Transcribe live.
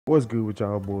What's good with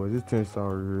y'all boys? It's 10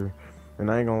 Star here.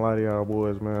 And I ain't gonna lie to y'all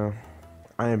boys, man.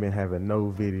 I ain't been having no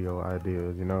video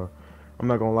ideas, you know. I'm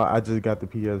not gonna lie, I just got the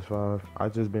PS5. I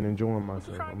just been enjoying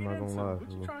myself. I'm not gonna lie.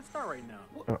 What you trying to start right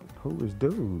now? Who is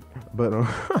dude? But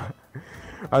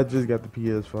I just got the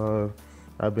PS5.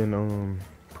 I've been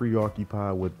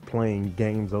preoccupied with playing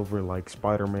games over like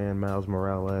Spider-Man, Miles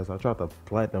Morales. I tried to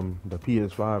platinum the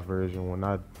PS5 version when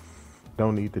I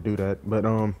don't need to do that. But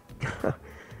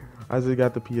I just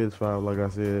got the PS5, like I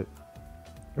said,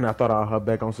 and I thought I'd hop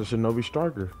back on some Shinobi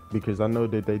Striker because I know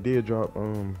that they did drop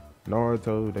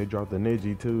Naruto, they dropped the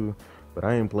Neji too, but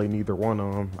I ain't played neither one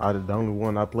of them. The only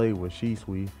one I played was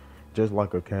Shisui, just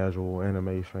like a casual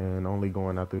anime fan, only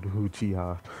going after the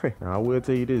Uchiha. Now I will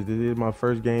tell you this is my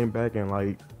first game back in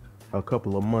like a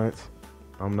couple of months.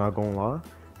 I'm not gonna lie.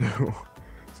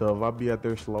 So if I be out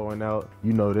there slowing out,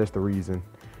 you know that's the reason.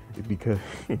 Because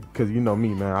you know me,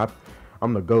 man.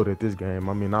 I'm the GOAT at this game.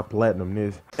 I mean, I platinum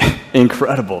this.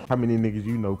 Incredible. How many niggas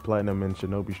you know platinum in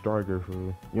Shinobi Striker? For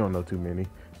you don't know too many.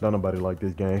 Don't nobody like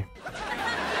this game.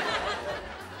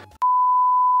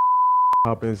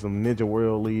 Hop in some Ninja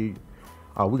World League.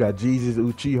 Oh, we got Jesus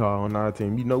Uchiha on our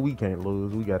team. You know we can't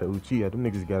lose. We got a Uchiha. Them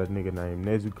niggas got a nigga named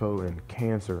Nezuko and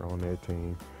Cancer on their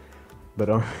team.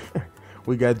 But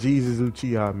we got Jesus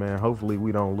Uchiha, man. Hopefully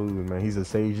we don't lose, man. He's a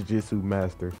Sage Jitsu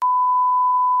master.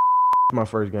 My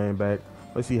first game back.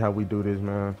 Let's see how we do this,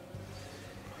 man.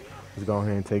 Let's go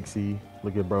ahead and take C.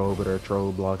 Look at bro over there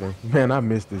troll blocking. Man, I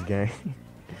missed this game.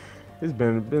 It's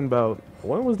been about,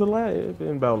 when was the last? It's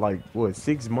been about like what,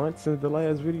 6 months since the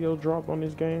last video dropped on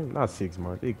this game. Not 6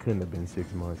 months. It couldn't have been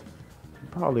 6 months.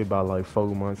 Probably about like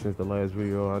 4 months since the last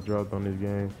video I dropped on this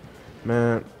game.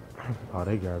 Man, oh,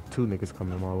 they got two niggas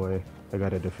coming my way. They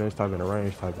got a defense type and a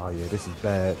range type. Oh yeah, this is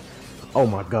bad. Oh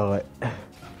my god.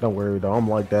 Don't worry though, I'm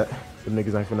like that. Them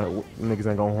niggas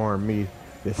ain't gonna harm me.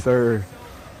 Yes sir.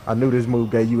 I knew this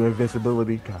move gave you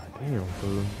invincibility. God damn,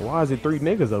 fool. Why is it 3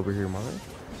 niggas over here, man?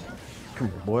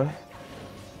 Come on, boy.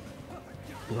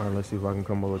 Alright, let's see if I can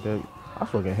come up with that. I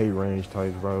fucking hate range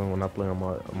types, bro, when I play on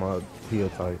my heal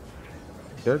type.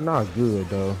 They're not good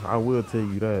though. I will tell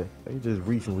you that. They just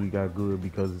recently got good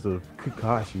because of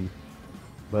Kakashi.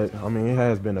 But I mean, it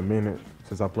has been a minute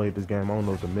since I played this game. I don't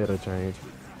know if the meta changed.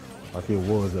 Like it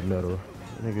was a meta.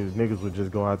 Niggas would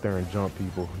just go out there and jump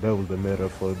people. That was the meta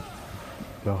for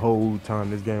the whole time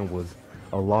this game was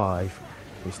alive.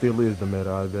 It still is the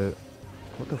meta, I bet.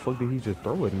 What the fuck did he just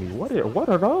throw at me? What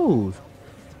are those?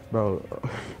 Bro,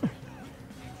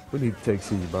 we need to take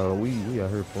C, bro. We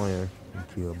out here playing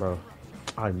and kill, bro.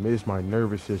 I missed my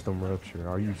nervous system rupture.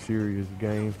 Are you serious,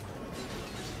 game?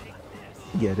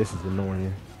 Yeah, this is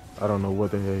annoying. I don't know what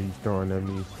the hell he's throwing at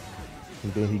me.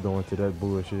 And then he go into that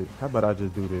bullshit. How about I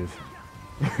just do this?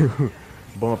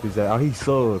 Bump his ass. Oh, he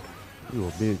sucked. You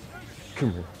a bitch.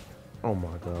 Come here. Oh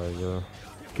my god, yo.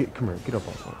 Come here. Get up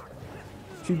on me.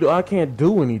 See, I can't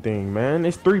do anything, man.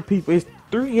 It's 3 people. It's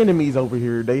 3 enemies over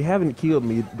here. They haven't killed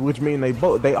me, which means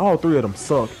they all 3 of them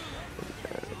suck.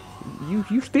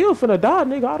 You still finna die,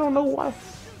 nigga. I don't know why.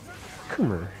 Come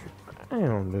here.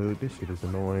 Damn, dude. This shit is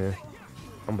annoying.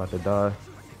 I'm about to die.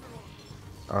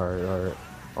 Alright.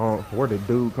 Where the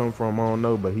dude come from, I don't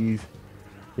know, but he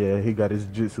got his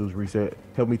jutsus reset.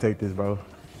 Help me take this, bro.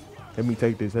 Help me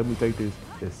take this.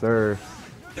 Yes, sir.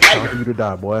 Time for you to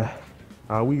die, boy.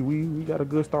 We got a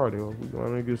good start, though. We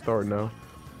got a good start now.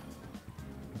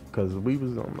 Cause I'm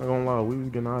not gonna lie, we was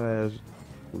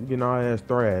getting our ass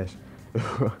thrashed.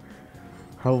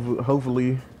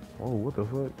 Hopefully, oh, what the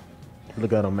fuck?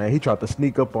 Look at him, man. He tried to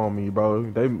sneak up on me, bro.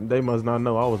 They must not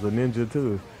know I was a ninja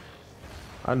too.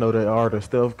 I know that art of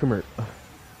stealth. Come here.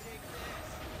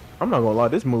 I'm not gonna lie,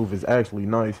 this move is actually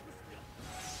nice.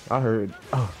 I heard.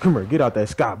 Oh, come here, get out that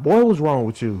sky, boy. What's wrong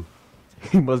with you?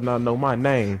 He must not know my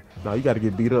name. Nah, you gotta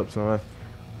get beat up, son.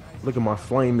 Look at my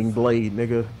flaming blade,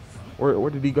 nigga. Where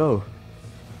did he go?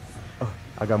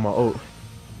 I got my ult.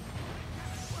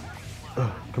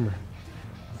 Come here.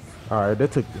 All right,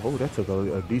 that took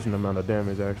a decent amount of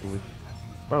damage actually.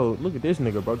 Bro, look at this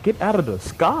nigga, bro. Get out of the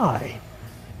sky.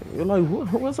 You're like,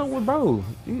 what's up with bro?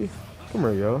 Yeah. Come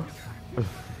here, yo.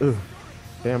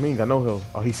 Damn, he ain't got no health.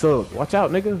 Oh, he sucked. Watch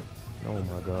out, nigga. Oh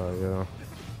my god, yeah.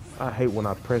 I hate when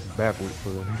I press backwards,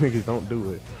 so niggas don't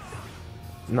do it.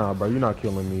 Nah, bro, you're not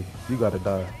killing me. You gotta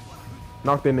die.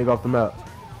 Knock that nigga off the map.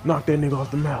 Knock that nigga off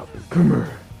the map. Come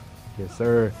here. Yes,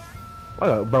 sir.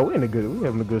 Bro, we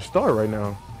having a good start right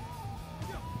now.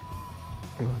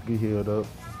 Get healed up.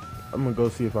 I'm gonna go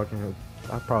see if I can help.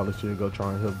 I probably should go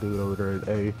try and help dude over there at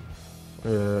A.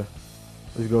 Yeah.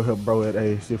 Let's go help bro at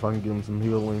A. See if I can give him some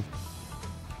healing.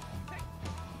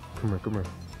 Come here.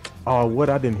 Oh, what?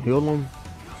 I didn't heal him?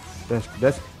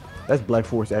 That's Black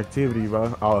Force activity,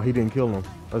 bro. Oh, he didn't kill him.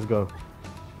 Let's go.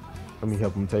 Let me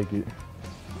help him take it.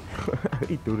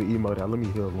 He threw the emote out. Let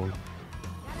me heal him.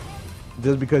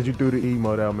 Just because you threw the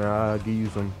emote out, man, I'll give you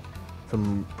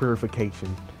some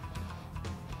purification.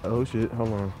 Oh shit,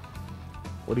 hold on.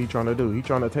 What are you trying to do? He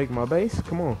trying to take my base?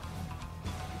 Come on.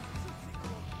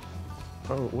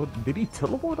 Oh, what? Did he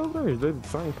teleport over there? Is that the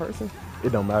same person?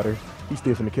 It don't matter. He's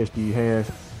still finna catch these hands.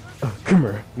 Come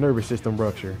here. Nervous system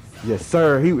rupture. Yes,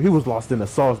 sir. He was lost in the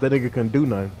sauce. That nigga couldn't do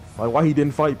nothing. Like, why he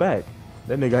didn't fight back?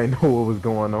 That nigga ain't know what was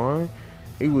going on.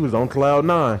 He was on cloud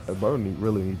 9. That bro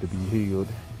really need to be healed.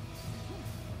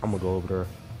 I'm gonna go over there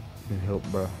and help,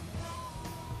 bro.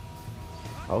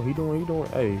 Oh, he doing,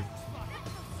 hey.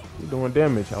 He doing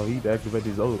damage. Oh, he activated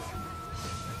his ult.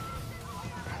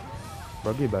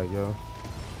 Bro, get back, yo.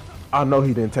 I know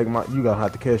he didn't take my, you gonna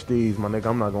have to catch these, my nigga.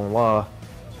 I'm not gonna lie.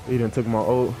 He didn't take my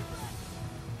ult.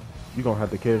 You gonna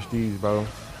have to catch these, bro.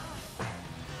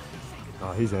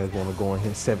 Oh, his ass wanna go and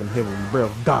hit 7 heavily, bro.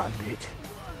 God, bitch.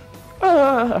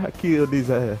 Ah, I killed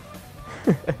his ass.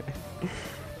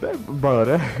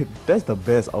 That's the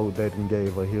best ult that he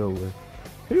gave a healer.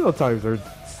 Heal types are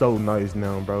so nice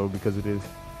now, bro, because of this.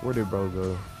 Where did bro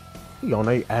go? He on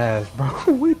their ass,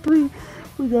 bro. We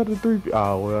got the 3.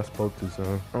 Oh, well, I spoke too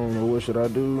soon. I don't know, what should I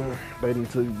do? Baiting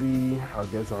to B. I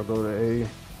guess I'll go to A.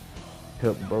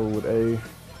 Help bro with A.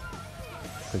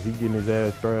 Cause he getting his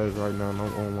ass thrashed right now, no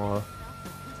lie.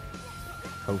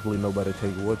 Hopefully nobody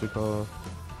take what's it called.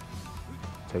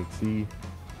 Take C.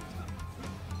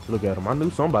 Look at him. I knew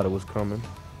somebody was coming.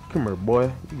 Come here,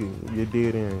 boy. You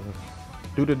dead in.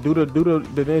 Do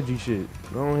the edgy shit.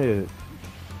 Go ahead.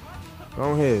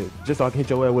 Go ahead. Just so I can hit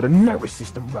your ass with a nervous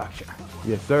system rupture.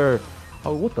 Yes, sir.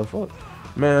 Oh, what the fuck?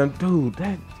 Man, dude,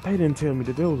 they didn't tell me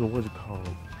that there was a what's it called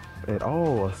at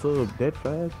all. A sub that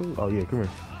fast food. Oh yeah, come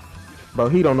here. Bro,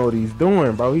 he don't know what he's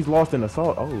doing, bro. He's lost in the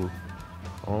salt. Oh.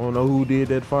 I don't know who did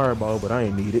that fireball, but I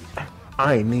ain't need it.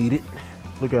 I ain't need it.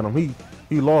 Look at him.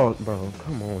 He lost, bro.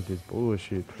 Come on with this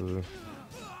bullshit, fool.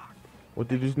 What,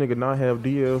 did this nigga not have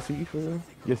DLC for?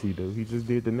 Yes, he do. He just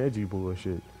did the Neji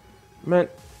bullshit. Man,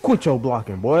 quit your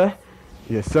blocking, boy.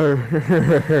 Yes,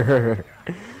 sir.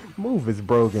 Move is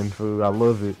broken, fool. I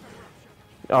love it.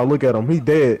 Oh, look at him. He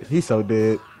dead. He's so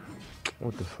dead.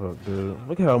 What the fuck, dude?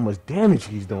 Look at how much damage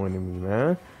he's doing to me,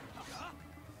 man.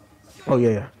 Oh,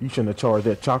 yeah. You shouldn't have charged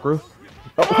that chakra.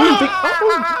 Oh, who do you think?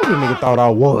 Who the nigga thought I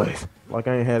was? Like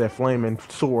I ain't had that flaming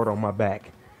sword on my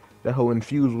back. That whole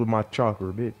infused with my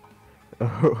chakra, bitch.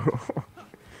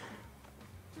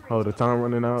 Oh, the time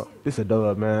running out. This a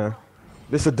dub, man.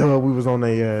 This a dub. We was on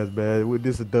their ass, man.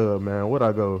 This a dub, man. What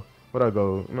I go? I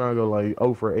go like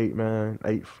 0 for 8, man.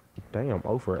 8. Damn,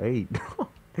 0 for 8.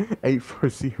 8 for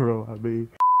 0, I mean.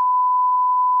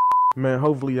 Man,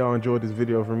 hopefully y'all enjoyed this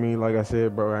video from me. Like I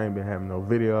said, bro, I ain't been having no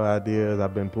video ideas.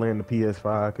 I've been playing the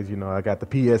PS5 because, you know, I got the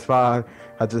PS5.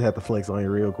 I just had to flex on you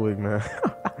real quick, man.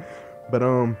 But,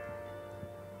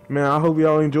 man, I hope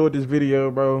y'all enjoyed this video,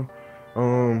 bro.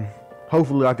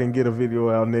 Hopefully I can get a video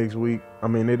out next week. I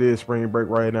mean, it is spring break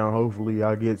right now. Hopefully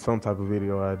I'll get some type of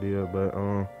video idea. But,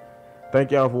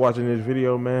 thank y'all for watching this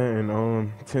video, man.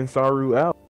 And, Tensaru out.